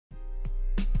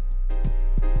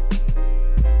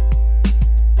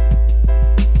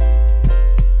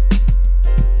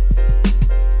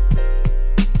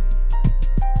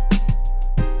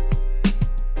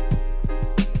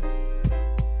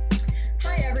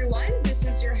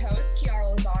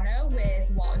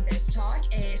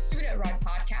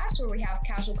where we have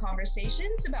casual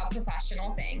conversations about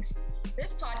professional things.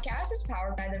 This podcast is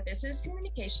powered by the Business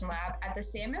Communication Lab at the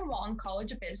Sam & Walton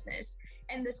College of Business,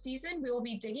 and this season we will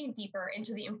be digging deeper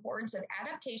into the importance of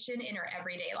adaptation in our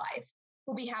everyday life.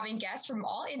 We'll be having guests from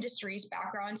all industries,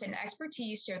 backgrounds, and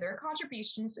expertise share their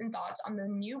contributions and thoughts on the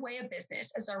new way of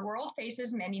business as our world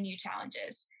faces many new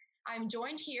challenges. I'm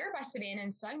joined here by Savannah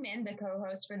and Sungmin, the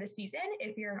co-hosts for the season.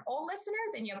 If you're an old listener,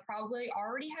 then you've probably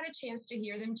already had a chance to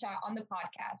hear them chat on the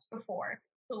podcast before.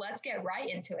 So let's get right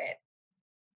into it.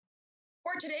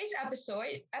 For today's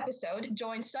episode,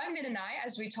 join Sungmin and I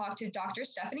as we talk to Dr.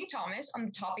 Stephanie Thomas on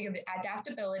the topic of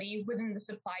adaptability within the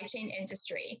supply chain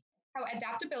industry, how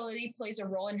adaptability plays a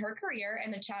role in her career,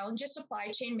 and the challenges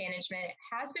supply chain management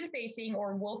has been facing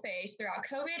or will face throughout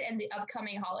COVID and the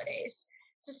upcoming holidays.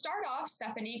 To start off,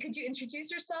 Stephanie, could you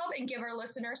introduce yourself and give our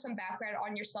listeners some background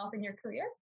on yourself and your career?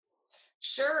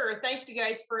 Sure. Thank you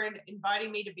guys for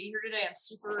inviting me to be here today. I'm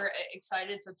super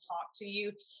excited to talk to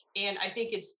you. And I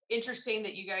think it's interesting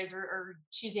that you guys are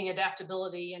choosing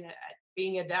adaptability and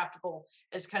being adaptable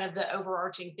as kind of the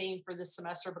overarching theme for this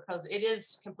semester, because it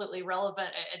is completely relevant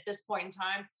at this point in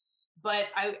time. But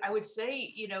I would say,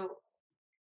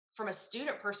 from a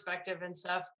student perspective and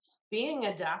stuff, being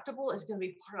adaptable is going to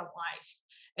be part of life.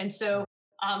 And so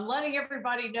letting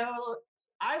everybody know,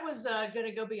 I was going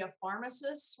to go be a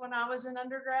pharmacist when I was in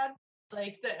undergrad.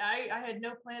 I had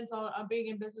no plans on being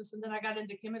in business. And then I got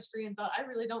into chemistry and thought, I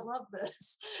really don't love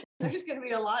this. There's going to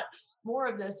be a lot more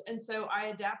of this. And so I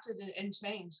adapted and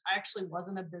changed. I actually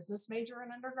wasn't a business major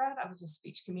in undergrad. I was a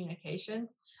speech communication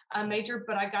major,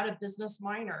 but I got a business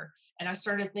minor. And I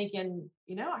started thinking,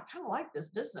 I kind of like this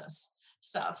business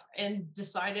stuff, and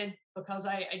decided, because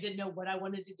I didn't know what I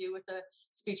wanted to do with the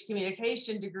speech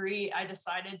communication degree, I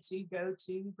decided to go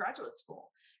to graduate school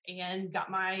and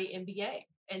got my MBA.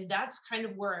 And that's kind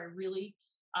of where I really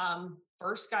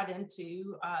first got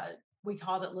into, we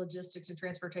called it logistics and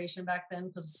transportation back then,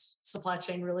 because supply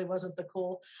chain really wasn't the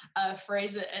cool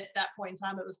phrase at that point in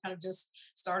time. It was kind of just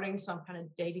starting. So I'm kind of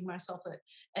dating myself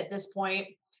at this point.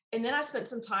 And then I spent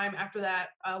some time after that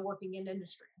working in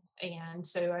industry. And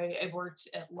so I worked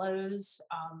at Lowe's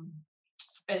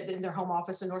in their home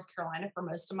office in North Carolina for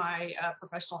most of my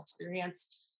professional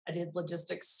experience. I did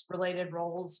logistics related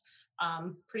roles,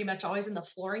 pretty much always in the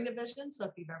flooring division. So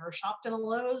if you've ever shopped in a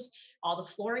Lowe's, all the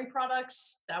flooring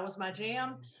products, that was my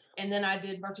jam. And then I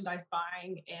did merchandise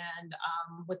buying and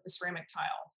with the ceramic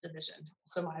tile division.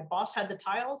 So my boss had the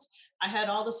tiles. I had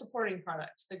all the supporting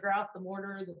products, the grout, the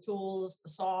mortar, the tools, the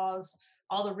saws,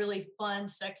 all the really fun,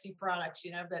 sexy products,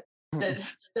 that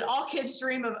all kids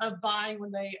dream of buying when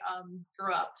they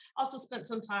grow up. Also spent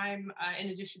some time in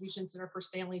a distribution center for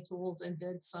Stanley Tools and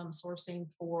did some sourcing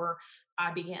for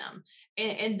IBM.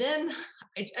 And then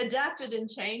I adapted and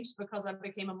changed because I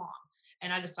became a mom.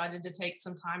 And I decided to take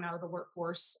some time out of the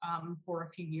workforce for a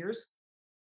few years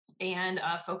and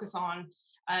focus on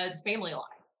family life.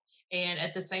 And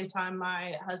at the same time,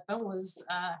 my husband was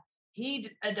he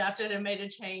adapted and made a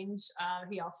change.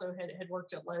 He also had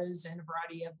worked at Lowe's in a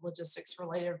variety of logistics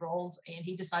related roles, and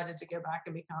he decided to go back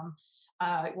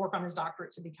and work on his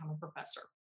doctorate to become a professor.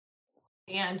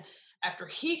 And after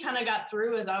he kind of got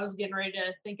through, as I was getting ready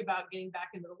to think about getting back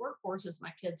into the workforce, as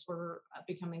my kids were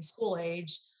becoming school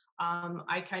age,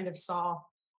 I kind of saw,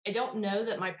 I don't know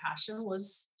that my passion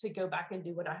was to go back and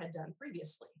do what I had done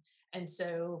previously. And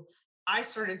so I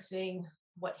started seeing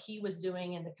what he was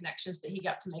doing and the connections that he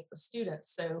got to make with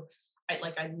students. So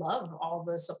I love all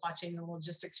the supply chain and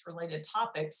logistics related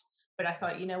topics, but I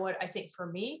thought, I think for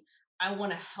me, I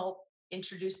want to help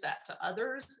introduce that to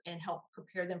others and help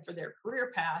prepare them for their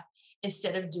career path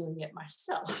instead of doing it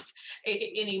myself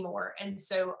anymore. And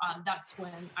so that's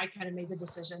when I kind of made the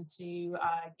decision to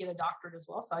get a doctorate as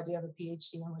well. So I do have a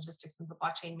PhD in logistics and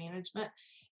supply chain management.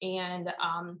 And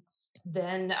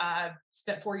then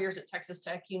spent 4 years at Texas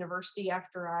Tech University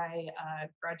after I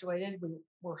graduated. We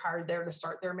were hired there to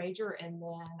start their major. And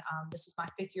then this is my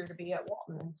 5th year to be at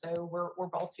Walton. And so we're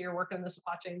both here working in the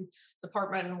supply chain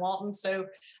department in Walton. So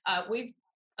we've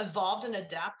evolved and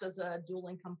adapt as a dual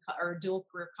income or dual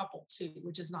career couple too,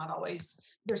 which is not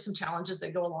always, there's some challenges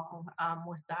that go along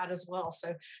with that as well. So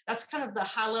that's kind of the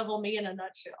high level me in a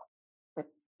nutshell.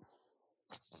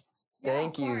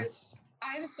 Thank you.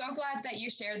 I'm so glad that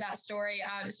you shared that story,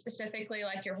 specifically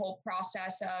like your whole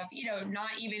process of,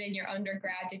 not even in your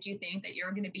undergrad did you think that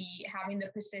you're going to be having the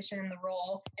position and the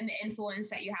role and the influence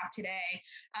that you have today.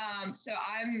 So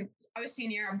I was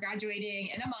senior, I'm graduating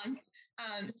in a month.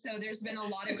 So there's been a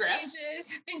lot of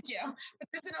changes. Thank you. But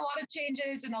there's been a lot of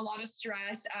changes and a lot of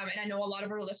stress. And I know a lot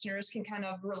of our listeners can kind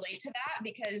of relate to that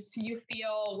because you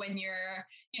feel when you're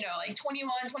like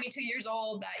 21, 22 years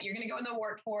old, that you're going to go in the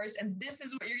workforce and this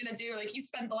is what you're going to do. Like you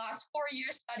spent the last 4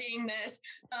 years studying this.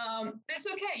 It's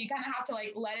okay. You kind of have to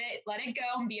like let it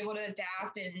go and be able to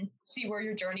adapt and see where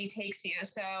your journey takes you.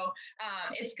 So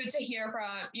it's good to hear from,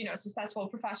 a successful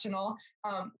professional,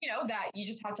 that you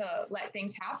just have to let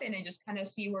things happen and just kind of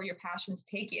see where your passions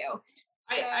take you.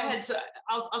 So, I had to,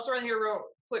 I'll throw in here real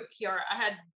quick, Kiara. I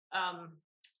had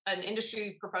an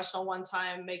industry professional one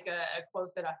time make a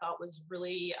quote that I thought was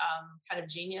really kind of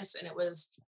genius. And it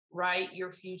was, write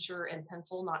your future in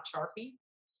pencil, not Sharpie.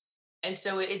 And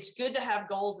so it's good to have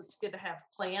goals. It's good to have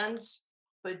plans,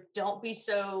 but don't be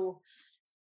so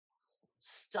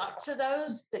stuck to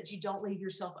those that you don't leave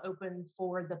yourself open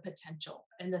for the potential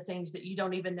and the things that you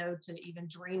don't even know to even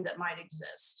dream that might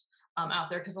exist out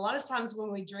there. Because a lot of times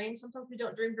when we dream, sometimes we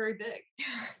don't dream very big.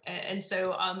 And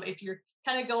so if you're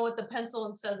kind of going with the pencil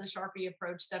instead of the Sharpie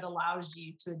approach, that allows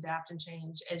you to adapt and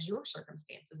change as your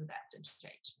circumstances adapt and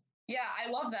change. Yeah,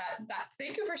 I love that.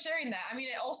 Thank you for sharing that. I mean,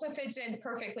 it also fits in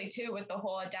perfectly too with the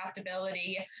whole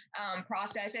adaptability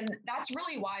process, and that's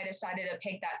really why I decided to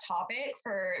pick that topic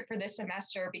for this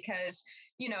semester, because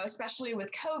especially with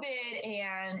COVID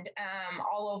and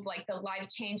all of like the life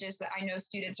changes that I know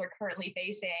students are currently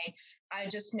facing, I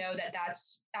just know that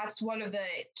that's one of the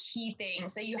key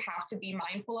things that you have to be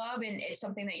mindful of, and it's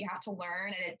something that you have to learn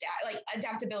and adapt. Like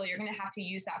adaptability, you're going to have to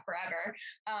use that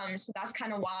forever. So that's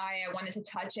kind of why I wanted to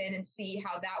touch in and see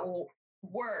how that will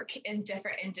work in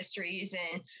different industries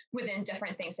and within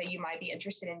different things that you might be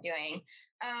interested in doing.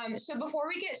 So before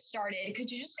we get started,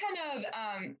 could you just kind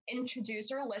of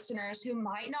introduce our listeners who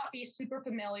might not be super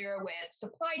familiar with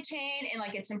supply chain and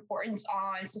like its importance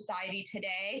on society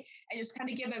today, and just kind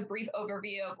of give a brief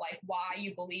overview of like why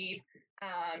you believe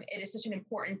it is such an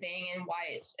important thing and why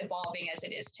it's evolving as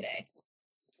it is today?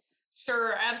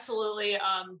 Sure, absolutely.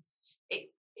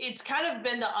 It's kind of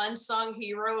been the unsung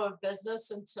hero of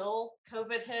business until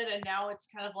COVID hit. And now it's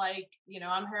kind of like,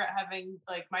 I'm here having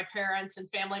like my parents and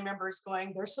family members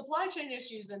going, there's supply chain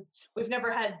issues. And we've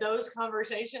never had those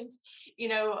conversations,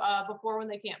 before when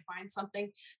they can't find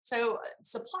something. So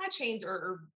supply chains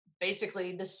are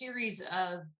basically the series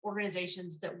of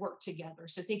organizations that work together.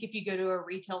 So think if you go to a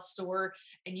retail store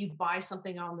and you buy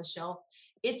something on the shelf,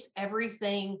 it's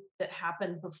everything that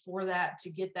happened before that to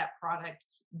get that product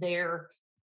there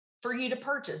for you to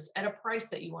purchase at a price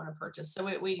that you want to purchase.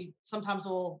 So we sometimes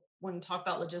will, when we talk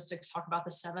about logistics, talk about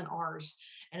the 7 R's,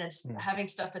 and it's having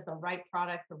stuff at the right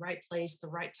product, the right place, the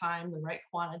right time, the right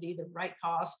quantity, the right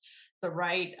cost, the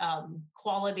right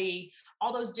quality,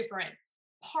 all those different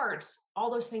parts, all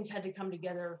those things had to come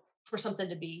together for something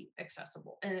to be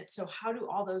accessible. And so how do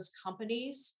all those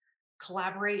companies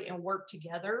collaborate and work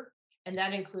together? And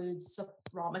that includes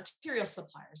raw material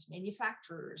suppliers,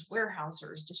 manufacturers,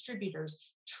 warehousers,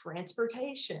 distributors,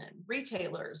 transportation,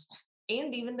 retailers,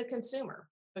 and even the consumer.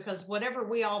 Because whatever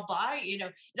we all buy, it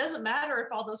doesn't matter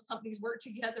if all those companies work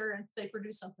together and they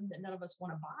produce something that none of us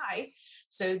want to buy.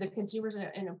 So the consumer is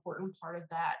an important part of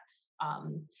that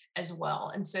as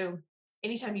well. And so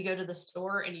anytime you go to the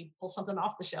store and you pull something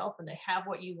off the shelf and they have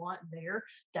what you want there,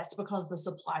 that's because the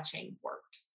supply chain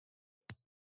worked.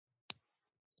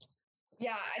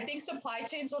 Yeah, I think supply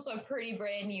chain is also a pretty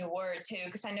brand new word too,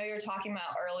 because I know you were talking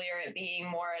about earlier it being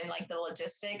more in like the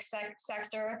logistics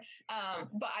sector.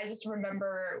 But I just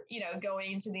remember,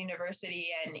 going to the university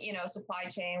and, supply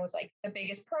chain was like the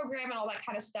biggest program and all that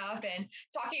kind of stuff. And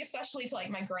talking especially to like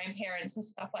my grandparents and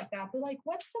stuff like that, they're like,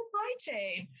 what's supply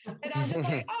chain? And I'm just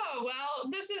like, oh,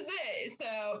 well, this is it.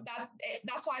 So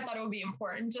that's why I thought it would be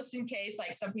important, just in case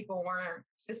like some people weren't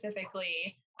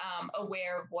specifically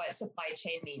aware of what supply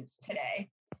chain means today.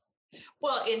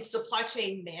 Well, in supply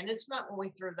chain management, when we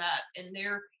throw that in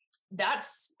there,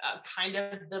 that's kind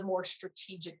of the more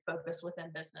strategic focus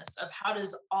within business of how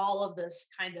does all of this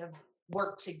kind of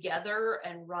work together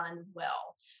and run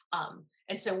well.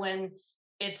 And so when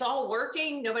it's all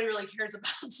working, nobody really cares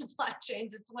about supply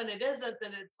chains. It's when it isn't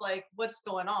that it's like, what's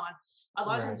going on? A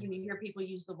lot of times when you hear people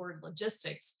use the word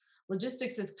logistics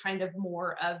is kind of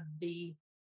more of the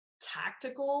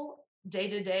tactical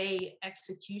day-to-day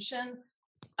execution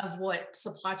of what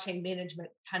supply chain management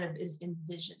kind of is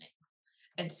envisioning.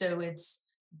 And so it's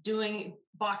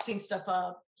boxing stuff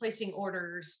up, placing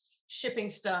orders, shipping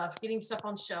stuff, getting stuff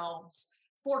on shelves,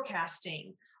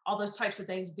 forecasting, all those types of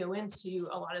things go into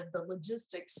a lot of the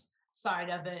logistics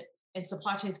side of it. And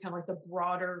supply chain is kind of like the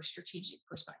broader strategic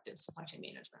perspective, supply chain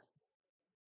management.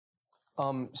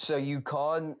 So you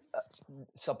called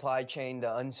supply chain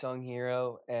the unsung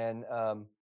hero, and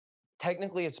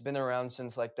technically it's been around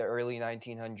since like the early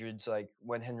 1900s, like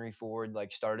when Henry Ford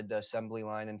like started the assembly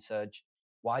line and such.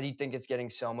 why do you think it's getting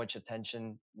so much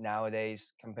attention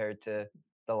nowadays compared to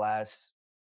the last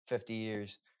 50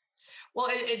 years? Well,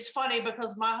 it's funny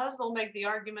because my husband will make the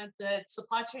argument that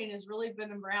supply chain has really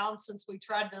been around since we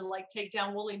tried to like take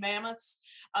down woolly mammoths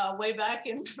way back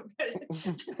in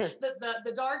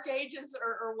the dark ages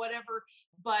or whatever.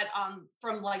 But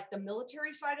from like the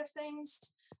military side of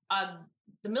things,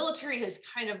 the military has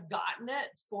kind of gotten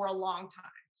it for a long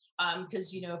time.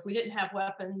 Because you know, if we didn't have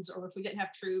weapons, or if we didn't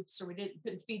have troops, or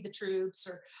couldn't feed the troops,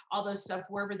 or all those stuff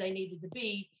wherever they needed to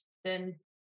be, then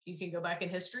you can go back in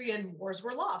history and wars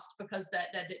were lost because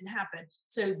that didn't happen.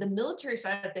 So the military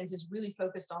side of things is really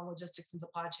focused on logistics and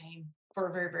supply chain for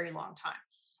a very, very long time.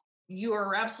 You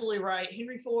are absolutely right.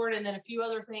 Henry Ford and then a few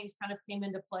other things kind of came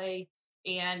into play,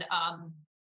 and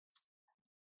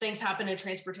things happen in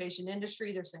transportation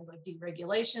industry. There's things like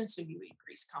deregulation, so you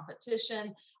increase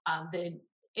competition. The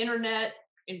internet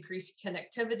increased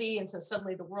connectivity, and so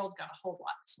suddenly the world got a whole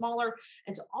lot smaller.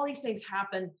 And so all these things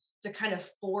happen to kind of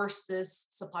force this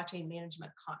supply chain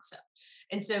management concept.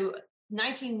 And so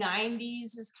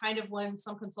 1990s is kind of when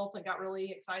some consultant got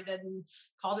really excited and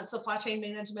called it supply chain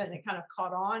management, and it kind of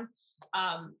caught on.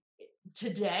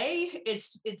 Today,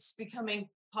 it's becoming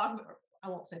popular. I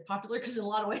won't say popular because in a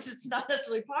lot of ways it's not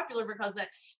necessarily popular, because that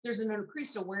there's an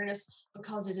increased awareness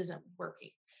because it isn't working,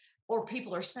 or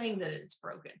people are saying that it's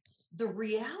broken. The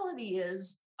reality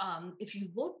is, if you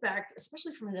look back,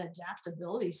 especially from an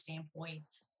adaptability standpoint,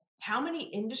 how many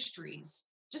industries,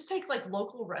 just take like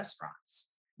local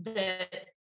restaurants that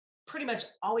pretty much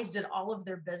always did all of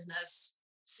their business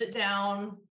sit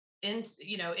down in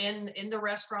the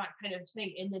restaurant kind of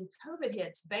thing, and then COVID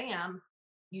hits, bam,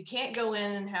 you can't go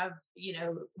in and have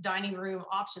dining room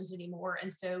options anymore.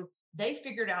 And so they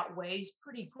figured out ways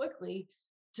pretty quickly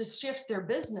to shift their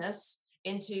business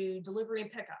into delivery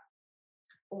and pickup,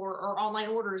 or online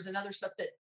orders and other stuff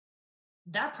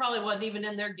that probably wasn't even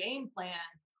in their game plan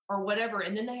or whatever.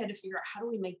 And then they had to figure out, how do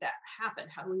we make that happen?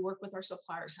 How do we work with our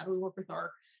suppliers? How do we work with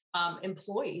our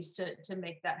employees to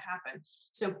make that happen?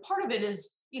 So part of it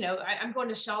is, I'm going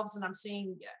to shelves and I'm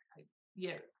seeing,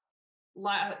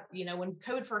 when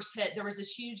COVID first hit, there was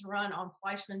this huge run on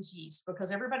Fleischmann's yeast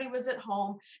because everybody was at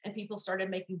home and people started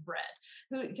making bread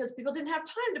because people didn't have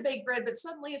time to bake bread. But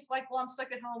suddenly it's like, well, I'm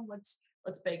stuck at home. Let's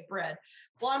bake bread.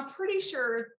 Well, I'm pretty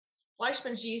sure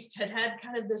Fleischmann's yeast had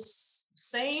kind of this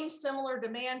same similar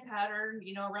demand pattern,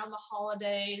 around the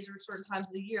holidays or certain times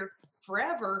of the year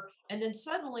forever. And then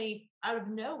suddenly out of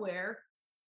nowhere,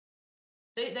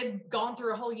 they've gone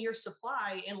through a whole year's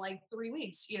supply in like 3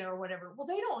 weeks, or whatever. Well,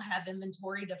 they don't have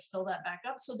inventory to fill that back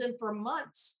up. So then for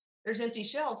months, there's empty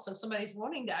shelves. So if somebody's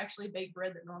wanting to actually bake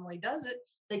bread that normally does it,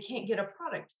 they can't get a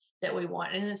product that we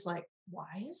want. And it's like,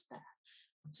 why is that?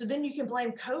 So then you can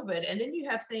blame COVID. And then you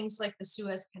have things like the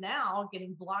Suez Canal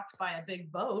getting blocked by a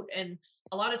big boat. And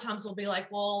a lot of times we'll be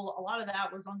like, well, a lot of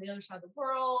that was on the other side of the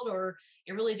world, or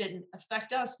it really didn't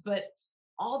affect us. But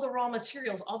all the raw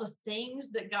materials, all the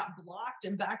things that got blocked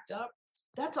and backed up,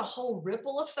 that's a whole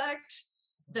ripple effect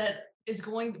that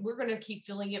we're going to keep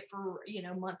feeling it for,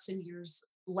 months and years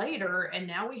later. And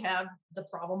now we have the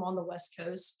problem on the West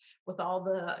Coast with all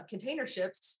the container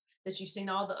ships that you've seen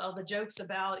all the jokes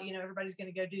about, everybody's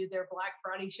going to go do their Black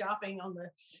Friday shopping on the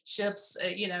ships,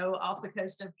 off the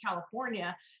coast of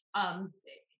California.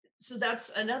 So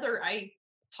that's another, I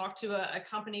talked to a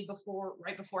company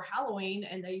right before Halloween,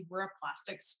 and they were a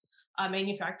plastics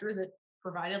manufacturer that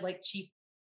provided like cheap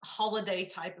holiday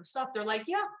type of stuff. They're like,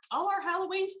 yeah, all our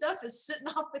Halloween stuff is sitting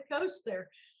off the coast there.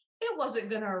 It wasn't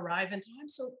going to arrive in time.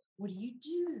 So what do you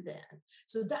do then?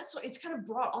 So it's kind of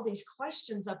brought all these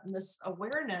questions up in this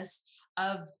awareness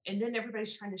of, and then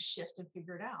everybody's trying to shift and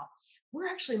figure it out. We're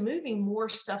actually moving more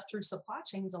stuff through supply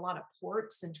chains, a lot of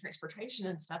ports and transportation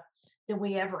and stuff, than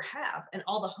we ever have. And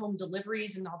all the home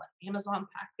deliveries and all the Amazon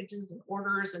packages and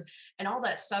orders and all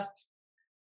that stuff.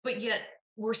 But yet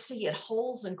we're seeing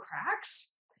holes and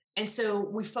cracks. And so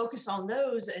we focus on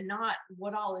those and not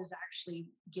what all is actually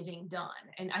getting done.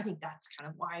 And I think that's kind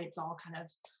of why it's all kind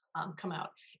of come out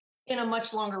in a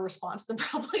much longer response than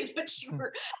probably what you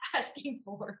were asking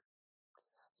for.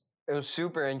 It was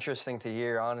super interesting to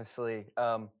hear, honestly,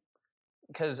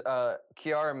 because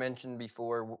Kiara mentioned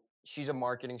before, she's a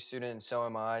marketing student and so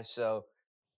am I. So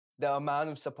the amount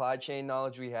of supply chain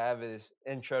knowledge we have is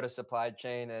intro to supply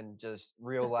chain and just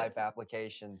real life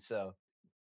applications. So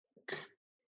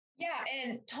yeah,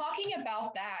 and talking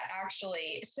about that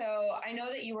actually, so I know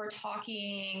that you were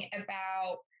talking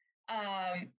about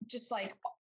just like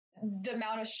the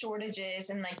amount of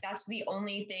shortages, and like that's the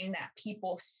only thing that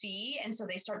people see, and so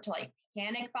they start to like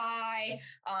panic buy,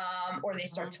 or they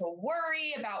start to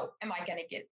worry about, am I going to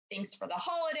get things for the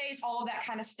holidays, all of that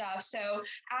kind of stuff. So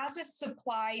as a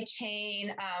supply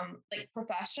chain like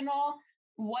professional,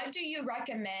 what do you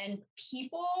recommend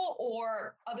people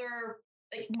or other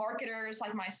like marketers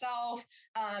like myself,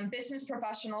 business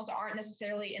professionals aren't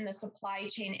necessarily in the supply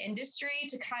chain industry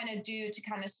to kind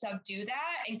of subdue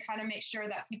that and kind of make sure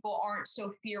that people aren't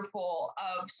so fearful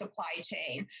of supply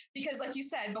chain? Because like you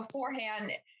said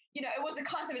beforehand, it was a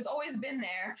concept, it's always been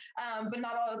there, but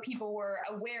not all the people were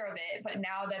aware of it. But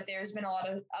now that there's been a lot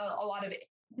of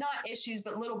not issues,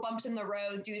 but little bumps in the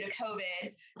road due to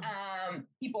COVID,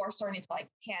 people are starting to like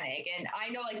panic. And I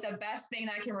know like the best thing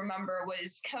that I can remember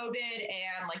was COVID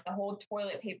and like the whole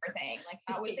toilet paper thing. Like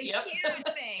that was a huge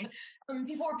thing.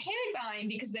 People were panic buying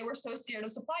because they were so scared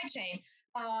of supply chain.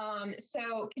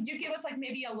 So could you give us like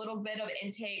maybe a little bit of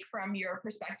intake from your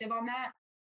perspective on that?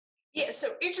 Yeah,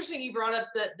 so interesting you brought up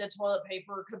the toilet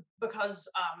paper because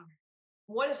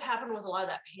what has happened with a lot of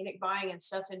that panic buying and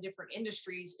stuff in different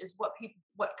industries is what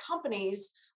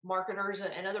companies, marketers,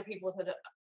 and other people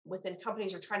within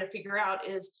companies are trying to figure out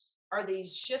is, are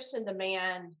these shifts in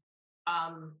demand,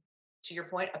 to your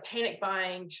point, a panic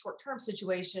buying short-term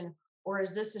situation, or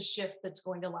is this a shift that's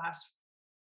going to last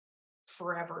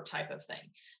forever type of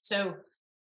thing? So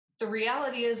the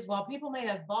reality is, while people may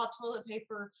have bought toilet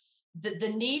paper,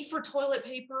 the need for toilet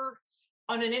paper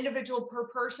on an individual per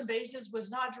person basis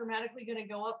was not dramatically going to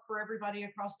go up for everybody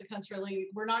across the country.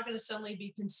 We're not going to suddenly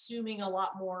be consuming a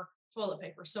lot more toilet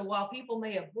paper. So while people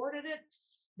may have hoarded it,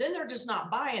 then they're just not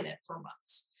buying it for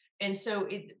months. And so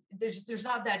there's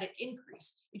not that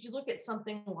increase. If you look at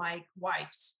something like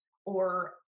wipes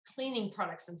or cleaning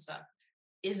products and stuff,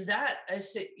 is that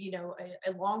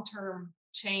a long-term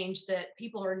change that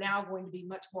people are now going to be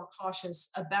much more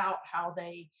cautious about how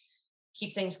they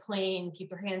keep things clean, keep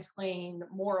their hands clean,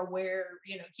 more aware,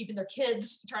 trying to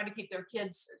keep their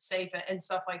kids safe and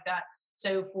stuff like that.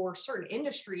 So for certain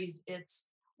industries, it's,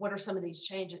 what are some of these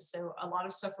changes? So a lot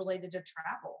of stuff related to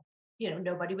travel,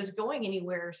 nobody was going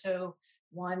anywhere. So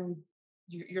one,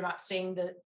 you're not seeing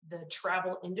the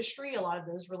travel industry. A lot of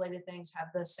those related things have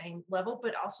the same level,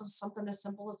 but also something as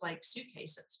simple as like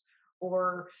suitcases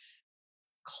or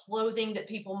clothing that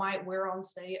people might wear on,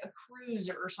 say, a cruise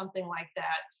or something like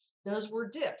that. Those were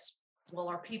dips. Well,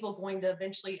 are people going to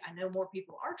eventually, I know more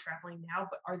people are traveling now,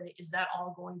 but is that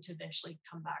all going to eventually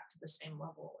come back to the same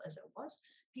level as it was?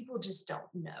 People just don't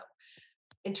know.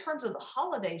 In terms of the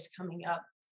holidays coming up,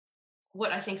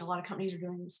 what I think a lot of companies are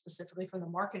doing specifically from the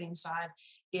marketing side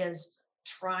is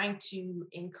trying to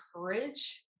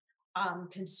encourage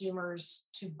consumers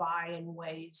to buy in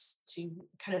ways to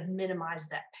kind of minimize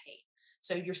that pain.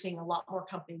 So you're seeing a lot more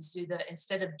companies do that.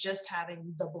 Instead of just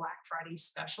having the Black Friday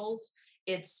specials,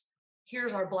 it's,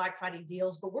 here's our Black Friday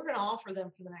deals, but we're going to offer them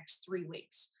for the next 3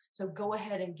 weeks. So go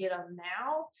ahead and get them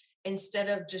now instead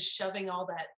of just shoving all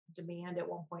that demand at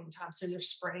one point in time. So they're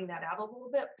spreading that out a little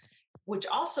bit, which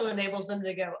also enables them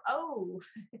to go, oh,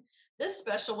 this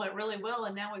special went really well,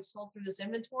 and now we've sold through this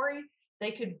inventory.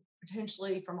 They could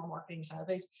potentially, from a marketing side of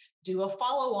things, do a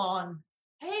follow-on.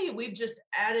 Hey, we've just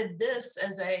added this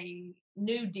as a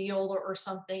new deal or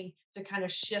something to kind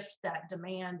of shift that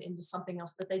demand into something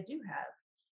else that they do have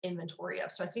inventory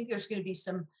of. So I think there's going to be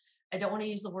some, I don't want to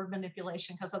use the word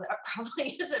manipulation because that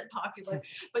probably isn't popular,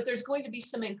 but there's going to be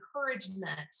some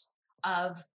encouragement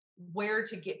of where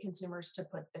to get consumers to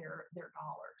put their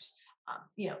dollars.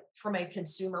 From a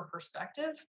consumer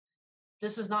perspective,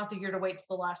 this is not the year to wait to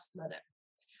the last minute.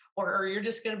 Or you're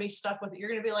just going to be stuck with it. You're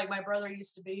going to be like my brother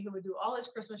used to be, who would do all his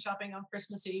Christmas shopping on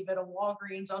Christmas Eve at a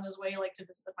Walgreens on his way to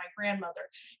visit my grandmother.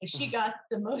 And she got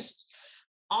the most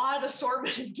odd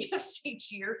assortment of gifts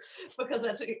each year, because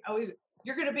that's always,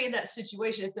 you're going to be in that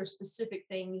situation if there's specific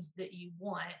things that you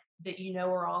want that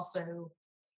are also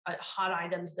hot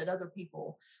items that other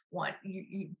people want.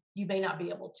 You may not be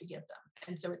able to get them.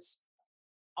 And so it's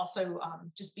also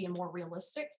just being more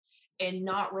realistic and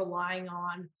not relying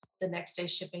on the next day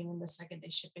shipping and the second day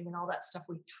shipping and all that stuff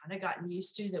we've kind of gotten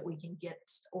used to, that we can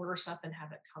order stuff and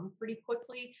have it come pretty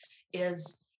quickly.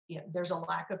 Is, there's a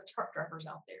lack of truck drivers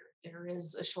out there. There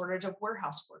is a shortage of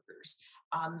warehouse workers.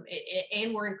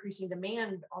 And we're increasing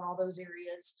demand on all those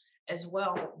areas as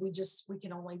well. We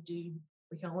can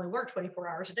only work 24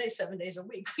 hours a day, 7 days a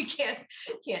week. We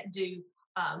can't do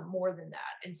more than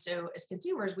that. And so as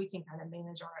consumers, we can kind of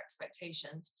manage our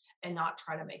expectations and not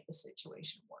try to make the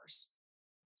situation worse.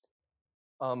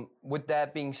 With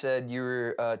that being said, you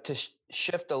were to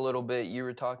shift a little bit. You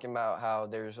were talking about how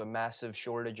there's a massive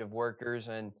shortage of workers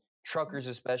and truckers,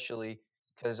 especially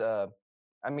because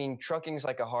trucking is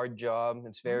like a hard job.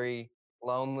 It's very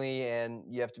lonely, and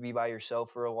you have to be by yourself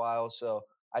for a while. So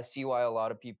I see why a lot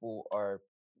of people are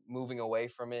moving away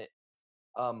from it.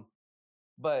 Um,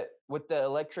 but with the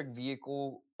electric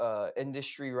vehicle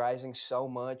industry rising so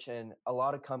much, and a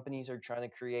lot of companies are trying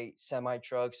to create semi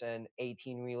trucks and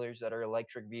 18 wheelers that are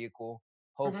electric vehicle.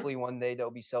 Mhm. Hopefully, one day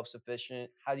they'll be self sufficient.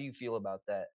 How do you feel about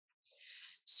that?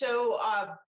 So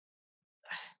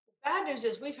bad news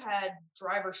is we've had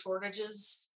driver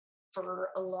shortages for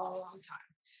a long, long time.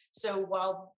 So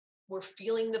while we're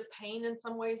feeling the pain in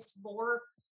some ways more,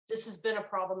 this has been a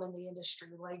problem in the industry.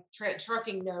 Like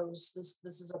trucking knows this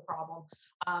is a problem.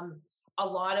 Um, a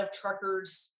lot of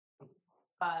truckers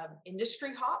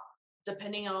industry hop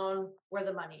depending on where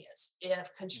the money is.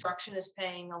 If construction is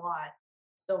paying a lot,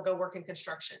 they'll go work in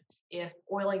construction. If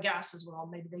oil and gas as well,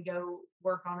 maybe they go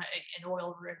work on an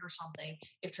oil rig or something.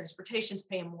 If transportation's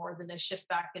paying more, then they shift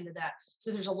back into that.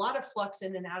 So there's a lot of flux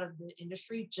in and out of the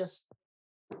industry just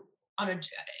on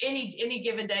any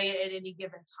given day at any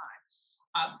given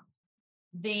time.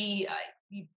 The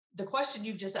the question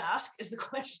you've just asked is the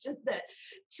question that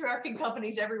trucking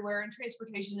companies everywhere and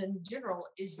transportation in general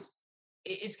is.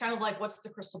 It's kind of like, what's the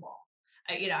crystal ball?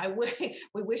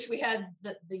 We wish we had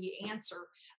the answer.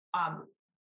 Um,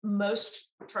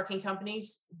 Most trucking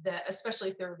companies that, especially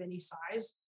if they're of any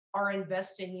size, are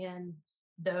investing in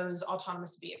those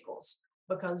autonomous vehicles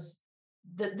because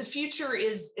the future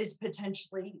is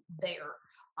potentially there.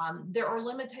 There are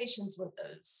limitations with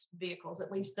those vehicles,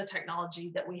 at least the technology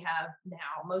that we have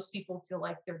now. Most people feel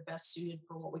like they're best suited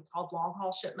for what we call long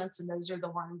haul shipments, and those are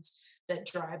the ones that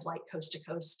drive like coast to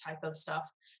coast type of stuff,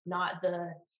 not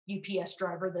the UPS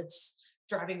driver that's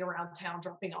driving around town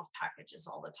dropping off packages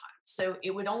all the time. So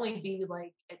it would only be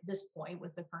like at this point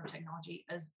with the current technology,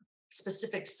 a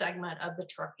specific segment of the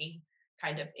trucking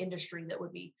kind of industry that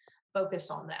would be focused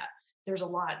on that. There's a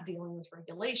lot dealing with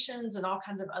regulations and all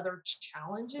kinds of other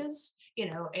challenges,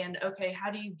 and okay, how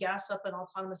do you gas up an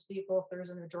autonomous vehicle if there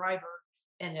isn't a driver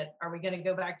in it? Are we going to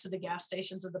go back to the gas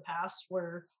stations of the past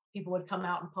where people would come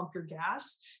out and pump your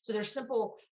gas? So there's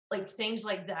simple like things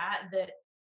like that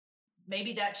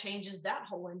maybe that changes that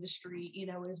whole industry,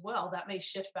 as well. That may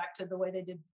shift back to the way they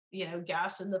did,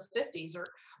 gas in the 50s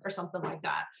or something like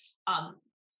that.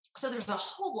 So there's a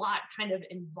whole lot kind of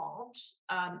involved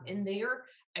in there.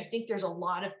 I think there's a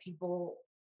lot of people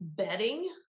betting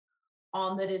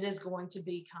on that it is going to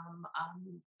become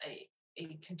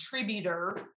a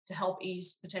contributor to help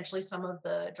ease potentially some of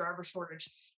the driver shortage.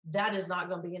 That is not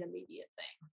going to be an immediate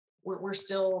thing. We're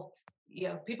still,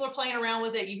 people are playing around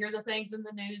with it. You hear the things in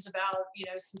the news about,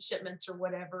 some shipments or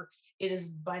whatever. It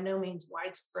is by no means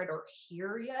widespread or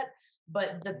here yet,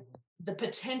 but the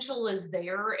potential is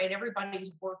there, and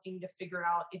everybody's working to figure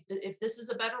out if this is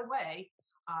a better way.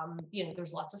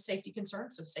 There's lots of safety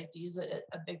concerns, so safety is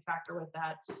a big factor with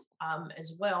that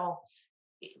as well.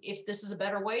 If this is a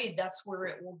better way, that's where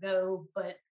it will go.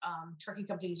 But trucking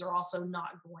companies are also not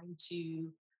going to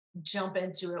jump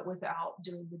into it without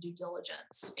doing the due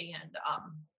diligence and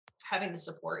having the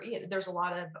support. There's a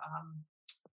lot of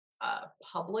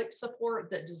public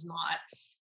support that does not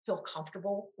feel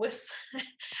comfortable with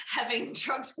having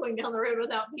trucks going down the road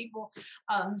without people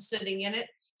sitting in it.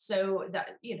 So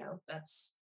that,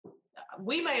 that's,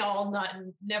 we may all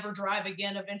never drive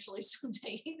again eventually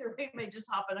someday either. We may just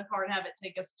hop in a car and have it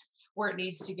take us where it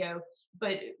needs to go,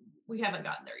 but we haven't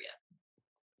gotten there yet.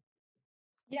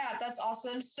 Yeah, that's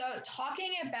awesome. So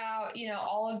talking about,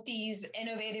 all of these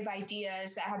innovative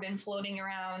ideas that have been floating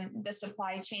around the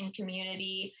supply chain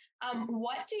community,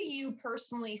 what do you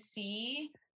personally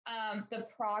see the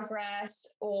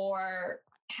progress or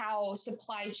how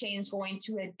supply chain is going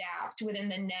to adapt within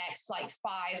the next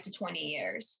 5 to 20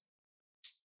 years?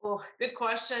 Well, good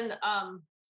question.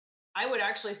 I would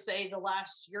actually say the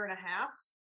last year and a half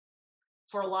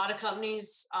for a lot of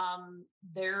companies,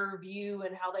 their view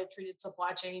and how they've treated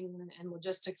supply chain and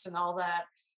logistics and all that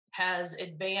has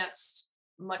advanced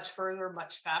much further,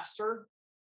 much faster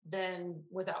than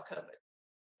without COVID,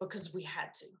 because we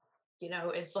had to.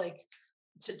 It's like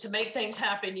to make things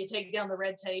happen, you take down the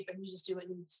red tape and you just do what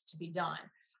needs to be done.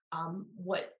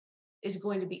 What is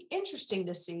going to be interesting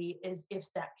to see is if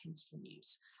that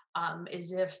continues,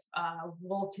 is if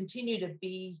we'll continue to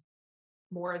be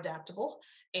more adaptable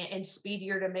and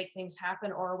speedier to make things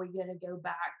happen, or are we going to go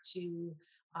back to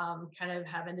kind of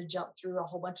having to jump through a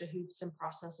whole bunch of hoops and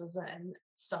processes and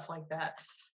stuff like that?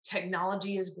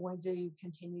 Technology is going to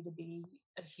continue to be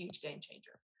a huge game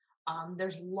changer.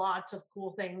 There's lots of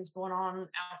cool things going on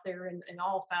out there in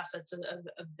all facets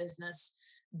of business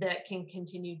that can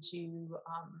continue to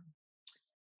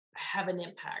have an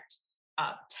impact.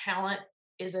 Talent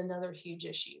is another huge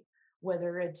issue,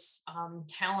 whether it's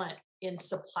talent in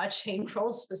supply chain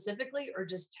roles specifically or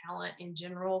just talent in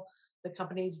general. The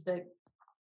companies that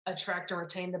attract and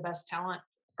retain the best talent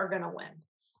are going to win.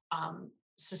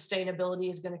 Sustainability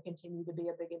is going to continue to be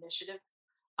a big initiative.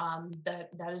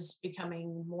 That is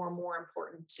becoming more and more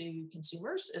important to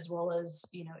consumers, as well as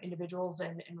individuals,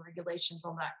 and regulations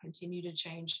on that continue to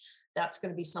change. That's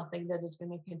going to be something that is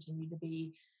going to continue to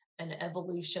be an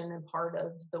evolution and part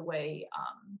of the way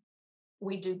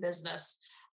we do business.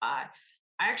 I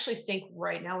actually think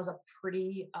right now is a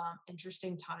pretty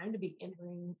interesting time to be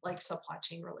entering like supply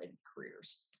chain related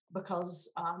careers,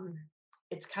 because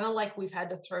it's kind of like we've had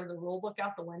to throw the rule book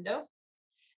out the window,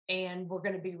 and we're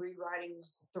going to be rewriting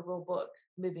the rule book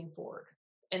moving forward.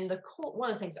 And one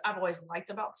of the things I've always liked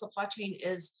about supply chain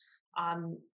is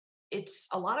it's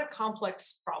a lot of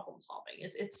complex problem solving.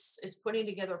 It's putting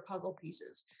together puzzle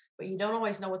pieces, but you don't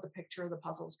always know what the picture of the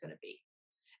puzzle is going to be.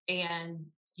 And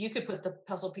you could put the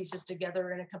puzzle pieces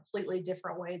together in a completely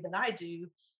different way than I do.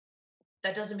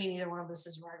 That doesn't mean either one of us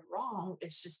is right or wrong.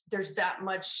 It's just there's that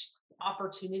much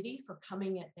opportunity for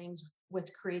coming at things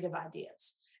with creative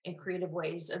ideas and creative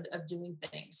ways of doing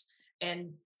things.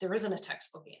 And there isn't a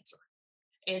textbook answer.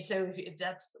 And so if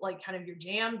that's like kind of your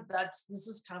jam, this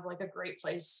is kind of like a great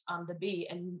place to be.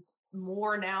 And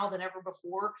more now than ever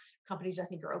before, companies I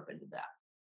think are open to that.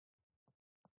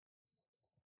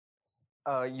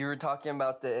 You were talking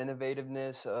about the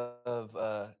innovativeness of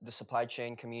the supply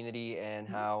chain community and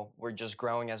how we're just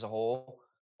growing as a whole.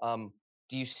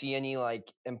 Do you see any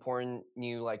like important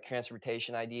new like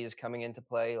transportation ideas coming into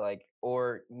play, like,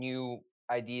 or new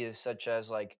ideas such as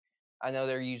like, I know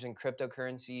they're using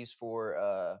cryptocurrencies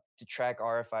for to track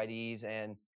RFIDs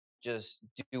and just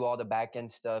do all the back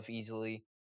end stuff easily,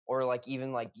 or like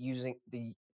even like using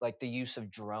the use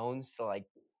of drones to like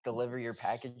deliver your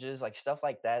packages, like stuff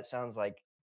like that sounds like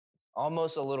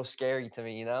almost a little scary to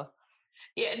me, you know?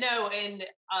 Yeah, no, and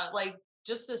like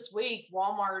just this week,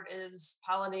 Walmart is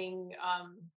piloting,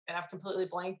 and I've completely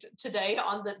blanked today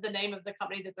on the name of the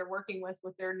company that they're working with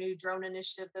their new drone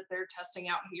initiative that they're testing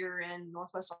out here in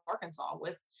Northwest Arkansas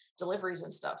with deliveries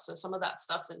and stuff. So some of that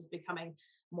stuff is becoming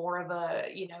more of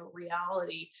a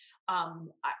reality.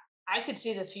 I could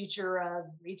see the future of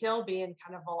retail being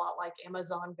kind of a lot like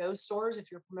Amazon Go stores,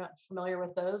 if you're familiar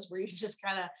with those, where you just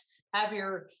kind of have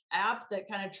your app that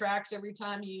kind of tracks every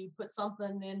time you put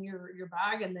something in your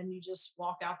bag, and then you just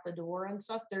walk out the door and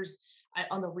stuff.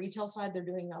 On the retail side, they're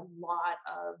doing a lot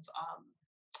of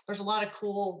there's a lot of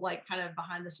cool like kind of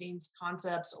behind the scenes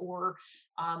concepts, or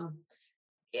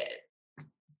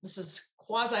this is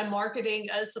quasi marketing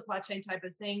as supply chain type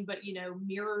of thing, but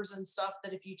mirrors and stuff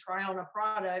that if you try on a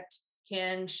product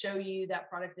can show you that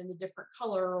product in a different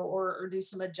color, or do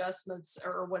some adjustments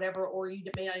or whatever, or you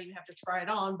may not even have to try it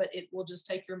on, but it will just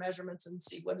take your measurements and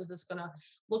see what is this going to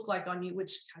look like on you,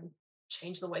 which kind of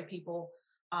change the way people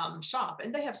shop.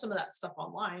 And they have some of that stuff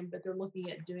online, but they're looking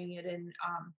at doing it in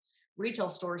retail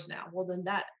stores now. Well, then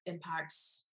that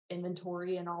impacts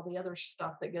inventory and all the other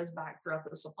stuff that goes back throughout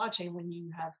the supply chain when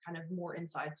you have kind of more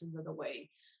insights into the way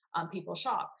people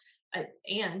shop.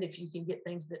 And if you can get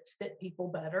things that fit people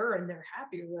better and they're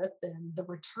happier with, then the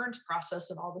returns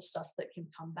process and all the stuff that can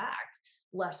come back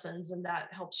lessens, and that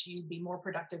helps you be more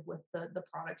productive with the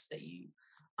products that you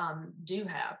do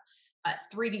have.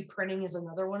 3D printing is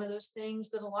another one of those things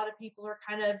that a lot of people are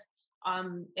kind of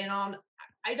in on.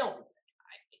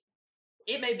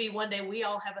 It may be one day we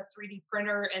all have a 3D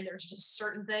printer, and there's just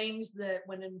certain things that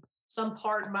when in some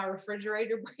part of my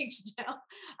refrigerator breaks down,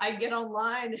 I get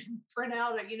online and print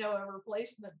out a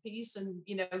replacement piece and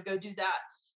go do that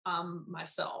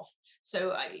myself.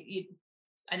 So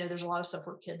I know there's a lot of stuff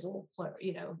where kids will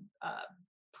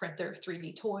print their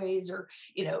 3D toys or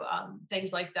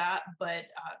things like that, but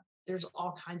there's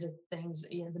all kinds of things.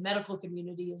 The medical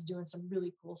community is doing some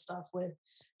really cool stuff with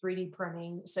 3D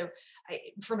printing. So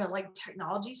from a like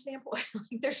technology standpoint,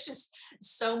 there's just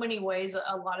so many ways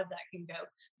a lot of that can go.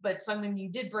 But something you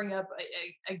did bring up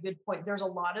a good point. There's a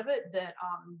lot of it that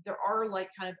there are like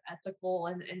kind of ethical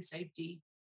and safety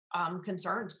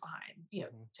concerns behind,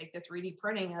 take the 3D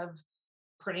printing of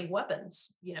printing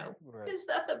weapons, right. Is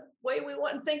that the way we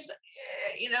want things to,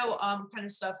 kind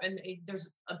of stuff. And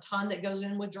there's a ton that goes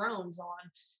in with drones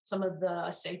on some of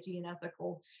the safety and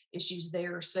ethical issues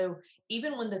there. So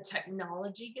even when the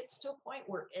technology gets to a point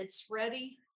where it's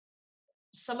ready,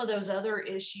 some of those other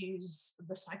issues,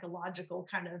 the psychological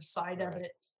kind of side right. of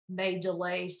it may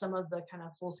delay some of the kind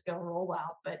of full scale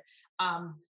rollout. But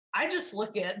I just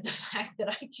look at the fact that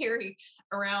I carry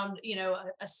around,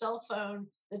 a cell phone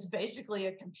that's basically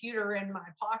a computer in my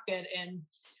pocket. And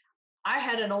I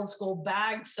had an old school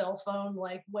bag cell phone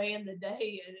like way in the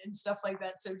day and stuff like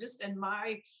that. So just in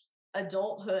my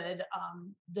adulthood,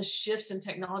 the shifts in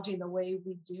technology and the way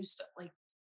we do stuff, like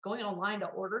going online to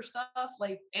order stuff.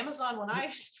 Like Amazon, when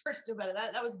I first knew about it,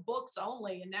 that was books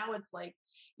only. And now it's like,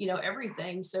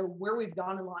 everything. So where we've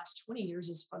gone in the last 20 years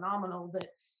is phenomenal. That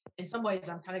in some ways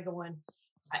I'm kind of going,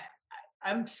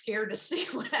 I'm scared to see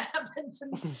what happens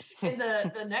in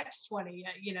the next 20.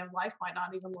 Life might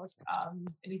not even look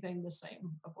anything the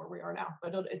same of where we are now,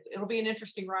 but it'll be an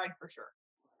interesting ride for sure.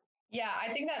 Yeah,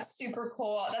 I think that's super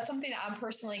cool. That's something that I'm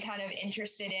personally kind of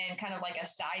interested in, kind of like a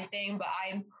side thing, but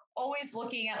I'm always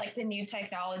looking at like the new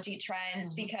technology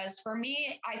trends because for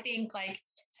me, I think like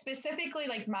specifically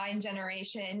like my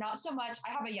generation, not so much.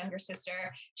 I have a younger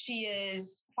sister. She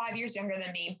is 5 years younger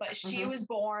than me, but she was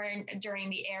born during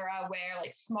the era where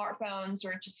like smartphones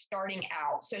were just starting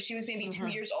out. So she was maybe 2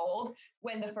 years old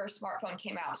when the first smartphone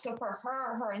came out. So for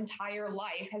her, her entire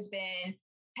life has been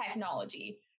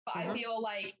technology. But I feel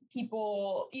like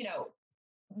people,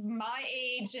 my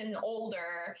age and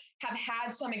older have had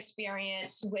some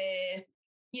experience with,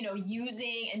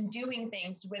 using and doing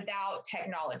things without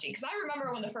technology. Because I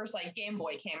remember when the first like Game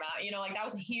Boy came out, like that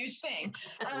was a huge thing.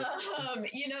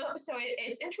 So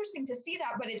it's interesting to see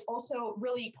that, but it's also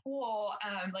really cool,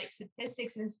 like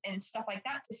statistics and stuff like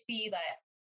that, to see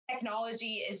that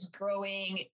technology is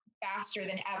growing faster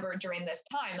than ever during this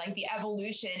time. Like the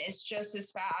evolution is just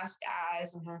as fast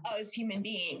as us human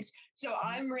beings. So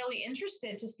I'm really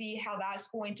interested to see how that's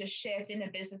going to shift in a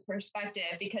business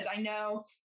perspective, because I know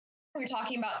we're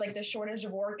talking about like the shortage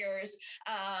of workers.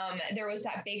 There was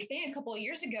that big thing a couple of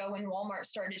years ago when Walmart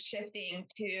started shifting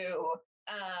to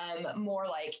more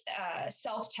like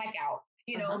self-checkout,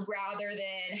 rather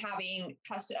than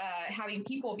having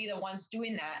people be the ones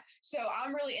doing that. So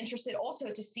I'm really interested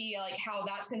also to see like how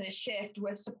that's going to shift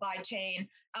with supply chain,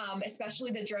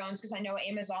 especially the drones, because I know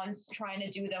Amazon's trying to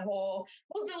do the whole,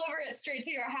 we'll deliver it straight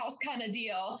to your house kind of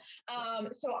deal.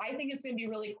 So I think it's going to be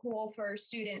really cool for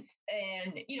students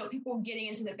and, people getting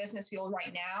into the business field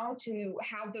right now to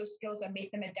have those skills that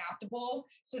make them adaptable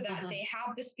so that they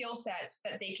have the skill sets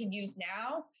that they can use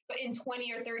now, but in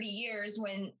 20 or 30 years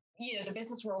when the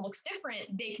business world looks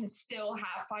different, they can still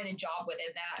find a job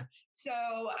within that. So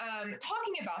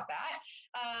talking about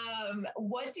that,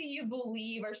 what do you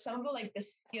believe are some of the, like the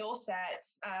skill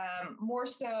sets, more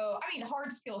so,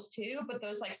 hard skills too, but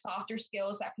those like softer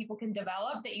skills that people can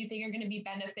develop that you think are going to be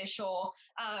beneficial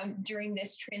during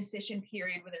this transition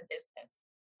period within business?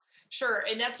 Sure.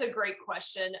 And that's a great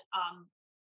question.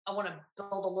 I want to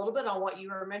build a little bit on what you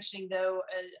were mentioning though,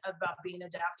 about being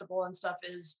adaptable and stuff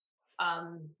is,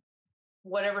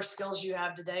 whatever skills you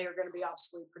have today are going to be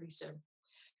obsolete pretty soon.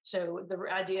 So the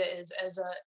idea is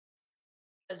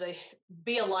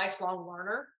be a lifelong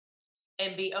learner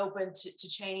and be open to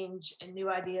change and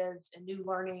new ideas and new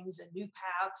learnings and new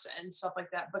paths and stuff like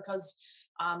that, because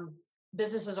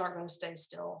businesses aren't going to stay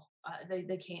still.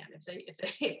 They can't.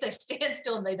 If they stand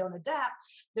still and they don't adapt,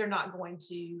 they're not going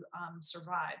to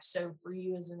survive. So for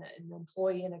you as an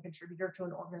employee and a contributor to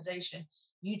an organization,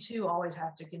 you too always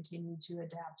have to continue to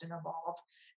adapt and evolve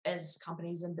as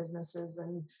companies and businesses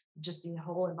and just the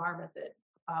whole environment that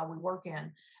we work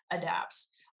in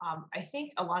adapts. I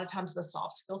think a lot of times the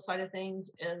soft skill side of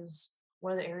things is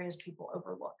one of the areas people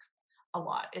overlook a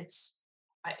lot.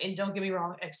 And don't get me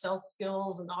wrong, Excel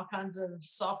skills and all kinds of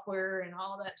software and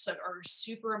all that stuff are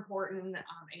super important.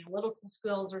 Analytical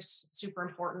skills are super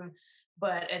important.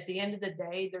 But at the end of the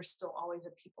day, there's still always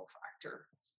a people factor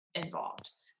involved.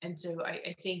 And so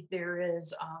I think there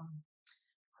is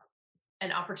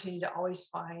an opportunity to always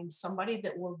find somebody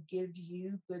that will give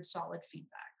you good, solid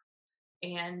feedback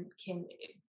and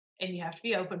you have to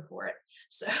be open for it.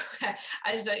 So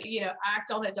as act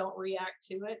on it, don't react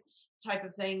to it type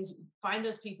of things. Find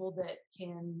those people that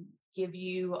can give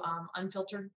you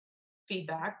unfiltered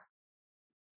feedback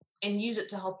and use it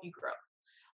to help you grow.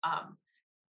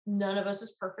 None of us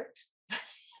is perfect.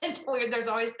 There's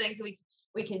always things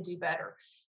we can do better.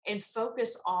 And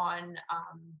focus on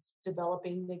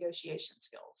developing negotiation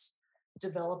skills,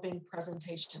 developing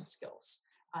presentation skills.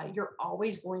 You're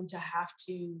always going to have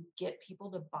to get people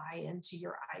to buy into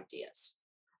your ideas,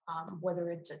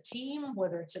 whether it's a team,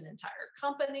 whether it's an entire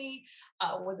company,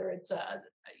 whether it's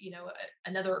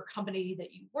another company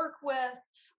that you work with.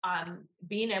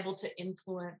 Being able to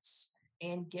influence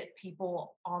and get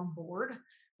people on board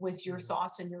with your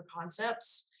thoughts and your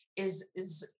concepts is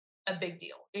a big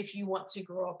deal if you want to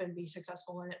grow up and be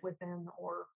successful in it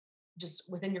or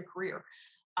just within your career.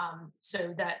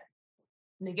 So that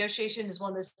negotiation is one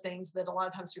of those things that a lot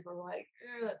of times people are like,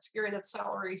 that's scary, that's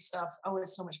salary stuff. Oh,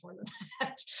 it's so much more than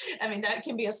that. That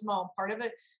can be a small part of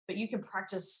it, but you can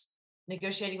practice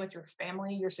negotiating with your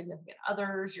family, your significant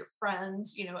others, your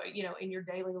friends, in your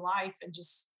daily life, and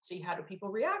just see how do people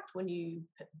react when you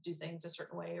do things a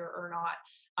certain way or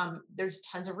not. There's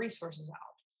tons of resources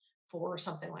out for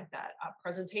something like that.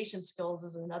 Presentation skills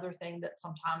is another thing that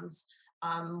sometimes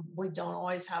we don't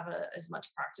always have as much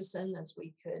practice in as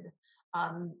we could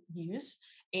use.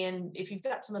 And if you've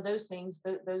got some of those things,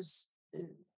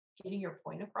 getting your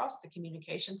point across, the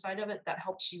communication side of it, that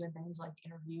helps you in things like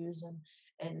interviews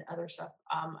and other stuff.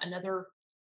 Another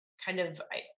kind of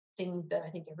thing that I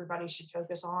think everybody should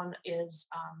focus on is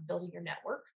building your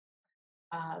network,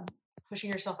 pushing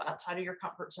yourself outside of your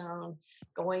comfort zone,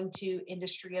 going to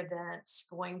industry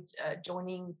events,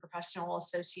 joining professional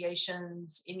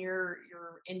associations in your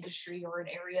industry or an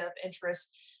area of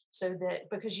interest, so that,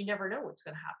 because you never know what's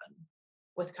going to happen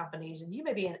with companies, and you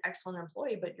may be an excellent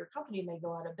employee, but your company may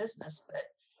go out of business. But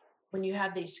when you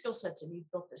have these skill sets and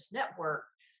you've built this network,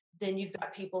 then you've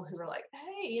got people who are like,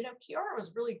 hey, Kiara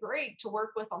was really great to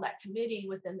work with on that committee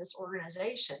within this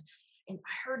organization. And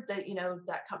I heard that,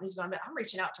 that company's going, I'm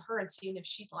reaching out to her and seeing if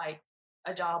she'd like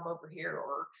a job over here,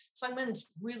 or Sungmin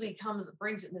really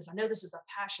brings it in this. I know this is a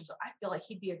passion, so I feel like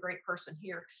he'd be a great person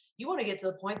here. You want to get to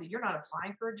the point that you're not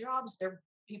applying for jobs.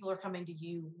 People are coming to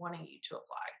you wanting you to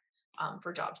apply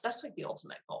for jobs. That's like the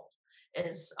ultimate goal,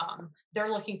 is they're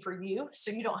looking for you,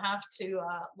 so you don't have to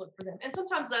look for them. And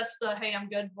sometimes that's the, hey, I'm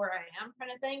good where I am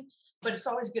kind of thing, but it's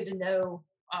always good to know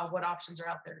what options are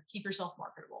out there. Keep yourself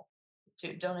marketable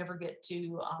too. Don't ever get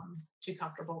too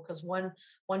comfortable, because one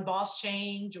boss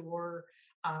change or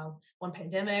one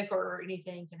pandemic or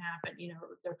anything can happen.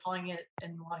 They're calling it,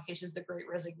 in a lot of cases, the Great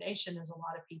Resignation, as a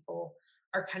lot of people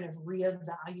are kind of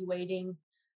reevaluating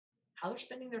how they're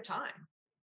spending their time.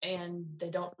 And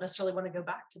they don't necessarily want to go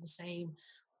back to the same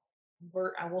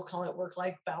work. I will call it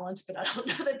work-life balance, but I don't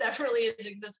know that really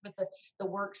exists, but the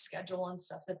work schedule and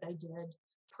stuff that they did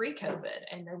pre-COVID,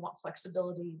 and they want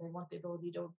flexibility. They want the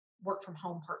ability to work from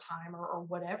home part-time or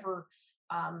whatever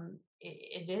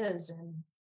it is. And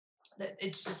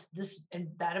it's just this, and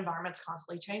that environment's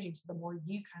constantly changing. So the more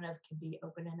you kind of can be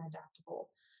open and adaptable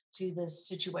to the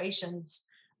situations,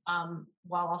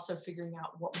 while also figuring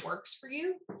out what works for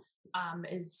you,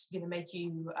 is going to make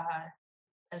you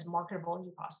as marketable as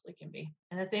you possibly can be.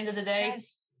 And at the end of the day,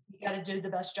 you got to do the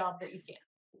best job that you can.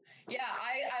 Yeah,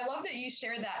 I love that you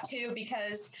shared that too,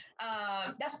 because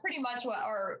that's pretty much what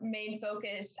our main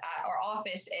focus at our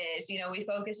office is. We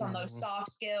focus on those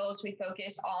soft skills. We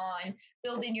focus on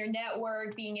building your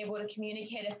network, being able to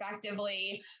communicate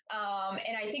effectively.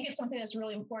 And I think it's something that's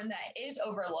really important that is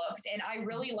overlooked. And I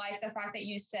really like the fact that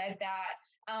you said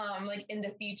that, like in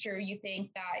the future, you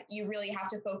think that you really have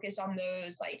to focus on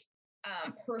those like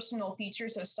personal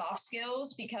features, so soft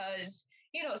skills, because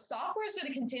software is going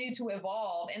to continue to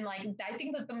evolve. And like, I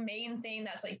think that the main thing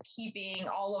that's like keeping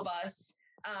all of us,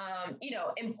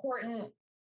 important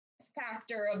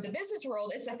factor of the business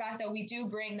world is the fact that we do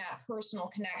bring that personal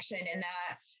connection and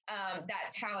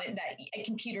that talent that a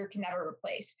computer can never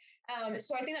replace.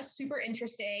 So I think that's super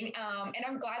interesting. And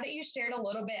I'm glad that you shared a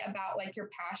little bit about like your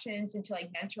passions into like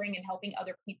mentoring and helping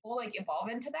other people like evolve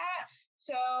into that.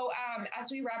 So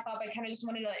as we wrap up, I kind of just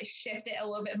wanted to like shift it a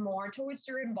little bit more towards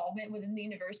your involvement within the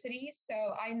university. So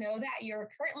I know that you're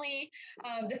currently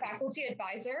the faculty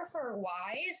advisor for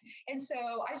WISE. And so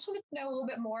I just wanted to know a little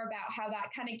bit more about how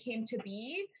that kind of came to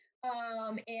be,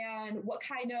 and what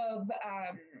kind of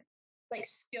like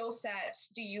skill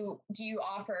sets do you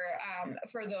offer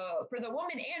for the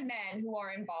women and men who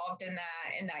are involved in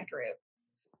that group?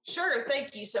 Sure,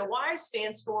 thank you. So WISE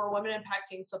stands for Women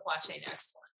Impacting Supply Chain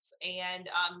Excellence, and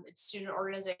it's a student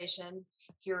organization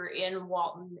here in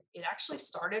Walton. It actually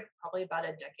started probably about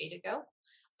a decade ago.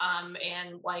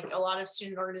 And like a lot of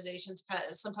student organizations,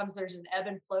 sometimes there's an ebb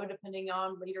and flow depending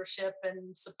on leadership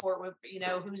and support with,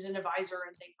 who's an advisor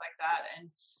and things like that. And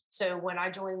so when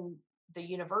I joined the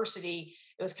university,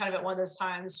 it was kind of at one of those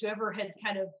times, whoever had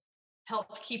kind of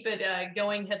helped keep it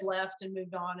going had left and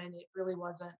moved on, and it really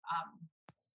wasn't,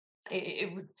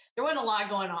 there wasn't a lot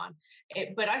going on,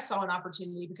 but I saw an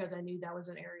opportunity because I knew that was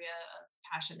an area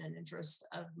of passion and interest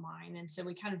of mine. And so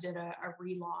we kind of did a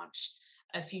relaunch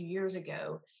a few years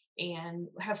ago, and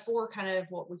have 4 kind of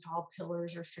what we call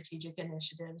pillars or strategic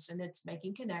initiatives. And it's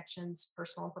making connections,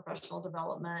 personal and professional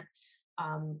development,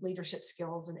 leadership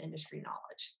skills, and industry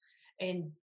knowledge.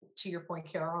 And to your point,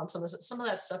 Kiara, on some of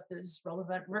that stuff is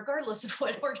relevant regardless of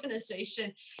what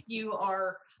organization you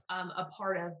are a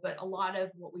part of. But a lot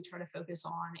of what we try to focus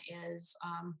on is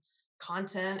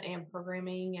content and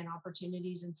programming and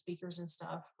opportunities and speakers and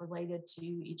stuff related to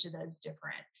each of those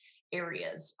different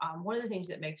areas. One of the things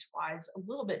that makes WISE a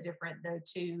little bit different, though,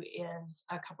 too, is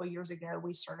a couple of years ago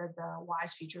we started the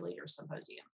WISE Future Leaders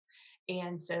Symposium.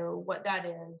 And so what that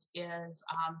is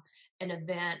an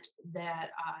event that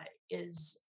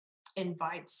is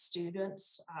invites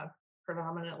students,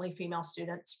 predominantly female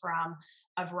students, from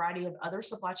a variety of other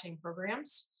supply chain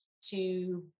programs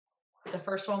to the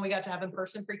first one we got to have in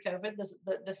person pre-COVID.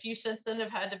 The few since then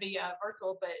have had to be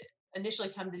virtual, but initially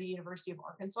come to the University of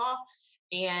Arkansas.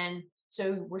 And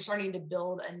so we're starting to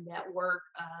build a network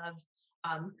of,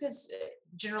 because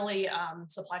generally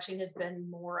supply chain has been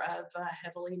more of a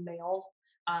heavily male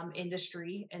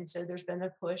industry. And so there's been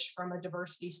a push from a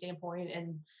diversity standpoint,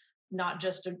 and not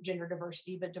just gender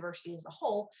diversity, but diversity as a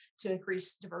whole, to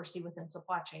increase diversity within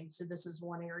supply chain. So this is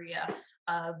one area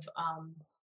of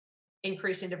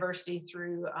increasing diversity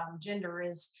through gender,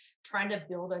 is trying to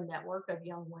build a network of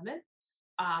young women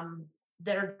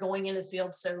that are going into the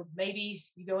field. So maybe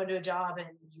you go into a job and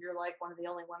you're like one of the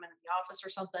only women in the office or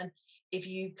something. If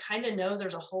you kind of know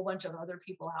there's a whole bunch of other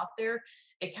people out there,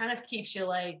 it kind of keeps you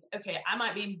like, okay, I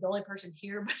might be the only person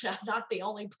here, but I'm not the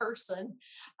only person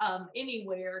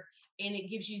anywhere. And it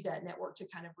gives you that network to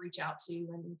kind of reach out to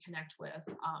and connect with.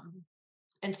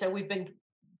 And so we've been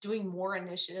doing more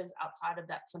initiatives outside of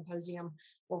that symposium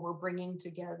where we're bringing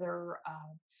together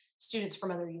students from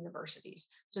other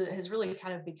universities. So it has really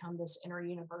kind of become this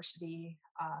inter-university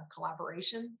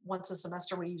collaboration. Once a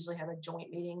semester, we usually have a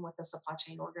joint meeting with a supply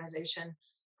chain organization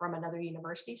from another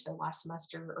university. So last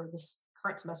semester, or this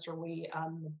current semester, we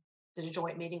did a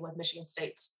joint meeting with Michigan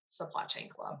State's Supply Chain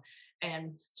Club.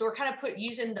 And so we're kind of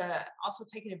also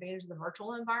taking advantage of the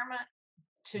virtual environment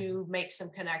to make some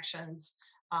connections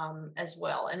as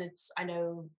well. And I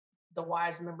know the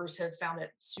WISE members have found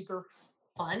it super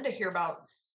fun to hear about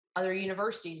other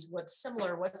universities, what's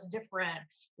similar, what's different,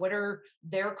 what are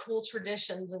their cool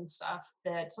traditions and stuff,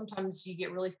 that sometimes you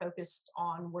get really focused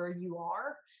on where you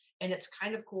are. And it's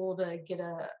kind of cool to get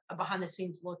a behind the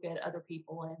scenes look at other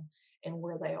people and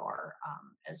where they are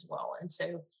as well. And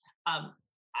so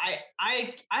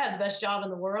I have the best job in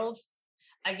the world.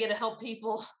 I get to help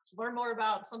people learn more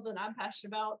about something I'm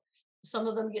passionate about. Some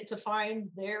of them get to find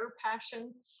their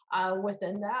passion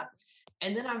within that.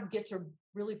 And then I get to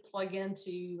really plug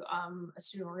into a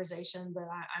student organization that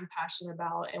I'm passionate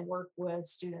about and work with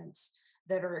students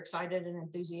that are excited and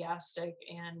enthusiastic.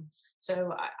 And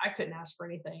so I couldn't ask for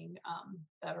anything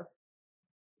better.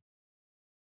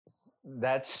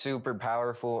 That's super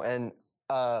powerful. And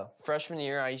freshman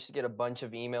year, I used to get a bunch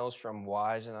of emails from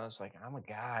WISE, and I was like, I'm a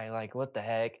guy, like, what the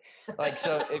heck? Like,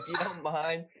 so if you don't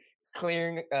mind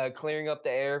clearing up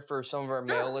the air for some of our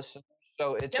male listeners,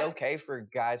 so it's okay for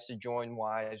guys to join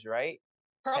WISE, right?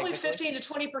 Probably 15 to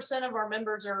 20% of our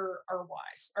members are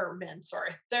WISE, or men.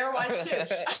 Sorry, they're WISE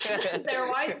too. They're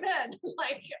WISE men.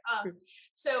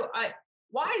 So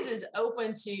WISE is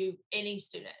open to any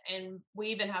student, and we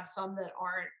even have some that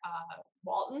aren't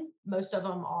Walton. Most of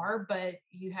them are, but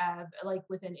you have, like,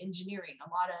 within engineering, a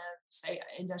lot of, say,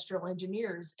 industrial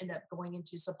engineers end up going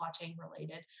into supply chain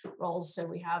related roles. So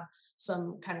we have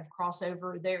some kind of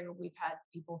crossover there. We've had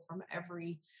people from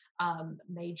every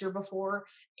major before,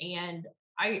 and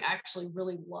I actually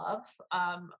really love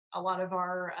a lot of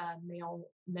our male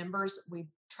members. We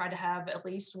try to have at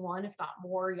least one, if not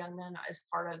more, young men as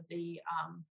part of the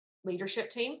leadership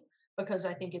team, because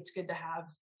I think it's good to have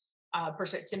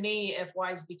to me, if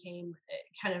WISE became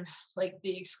kind of like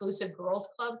the exclusive girls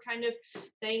club kind of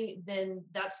thing, then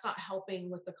that's not helping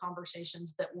with the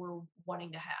conversations that we're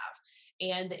wanting to have.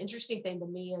 And the interesting thing to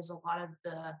me is a lot of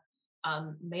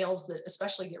the males that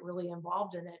especially get really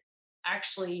involved in it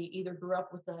actually either grew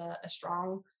up with a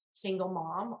strong single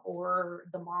mom, or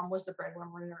the mom was the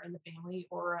breadwinner in the family,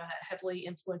 or a heavily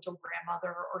influential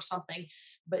grandmother or something.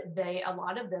 But a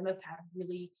lot of them have had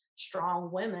really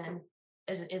strong women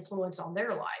as an influence on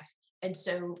their life. And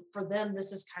so for them,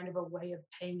 this is kind of a way of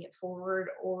paying it forward,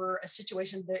 or a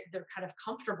situation that they're kind of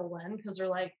comfortable in, because they're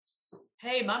like,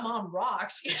 hey, my mom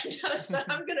rocks, so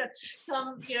I'm going to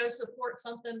come, support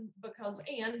something because,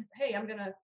 and hey,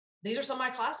 these are some of my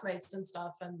classmates and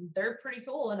stuff, and they're pretty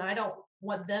cool. And I don't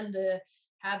want them to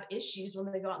have issues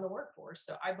when they go out in the workforce.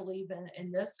 So I believe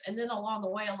in this. And then along the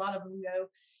way, a lot of them go,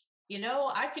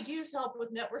 I could use help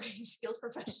with networking skills,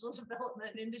 professional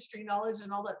development, industry knowledge,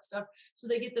 and all that stuff. So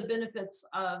they get the benefits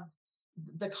of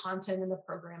the content and the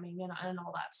programming and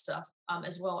all that stuff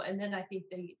as well. And then I think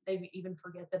they even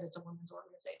forget that it's a women's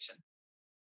organization.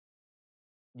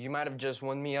 You might have just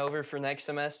won me over for next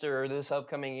semester or this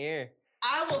upcoming year.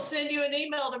 I will send you an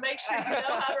email to make sure you know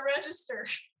how to register.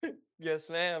 Yes,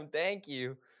 ma'am. Thank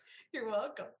you. You're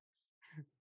welcome.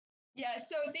 Yeah,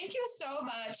 so thank you so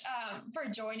much for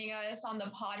joining us on the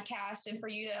podcast and for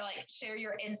you to like share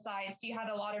your insights. You had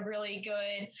a lot of really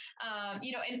good,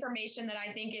 information that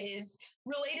I think is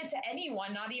related to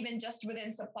anyone, not even just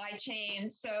within supply chain.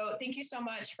 So thank you so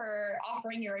much for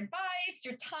offering your advice,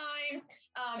 your time.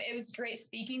 It was great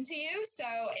speaking to you. So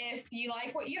if you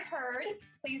like what you heard,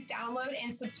 please download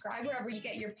and subscribe wherever you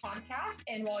get your podcast.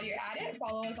 And while you're at it,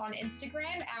 follow us on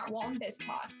Instagram at Walton Biz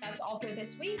Talk. That's all for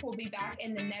this week. We'll be back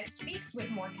in the next weeks with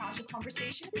more casual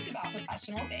conversations about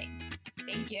professional things.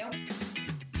 Thank you.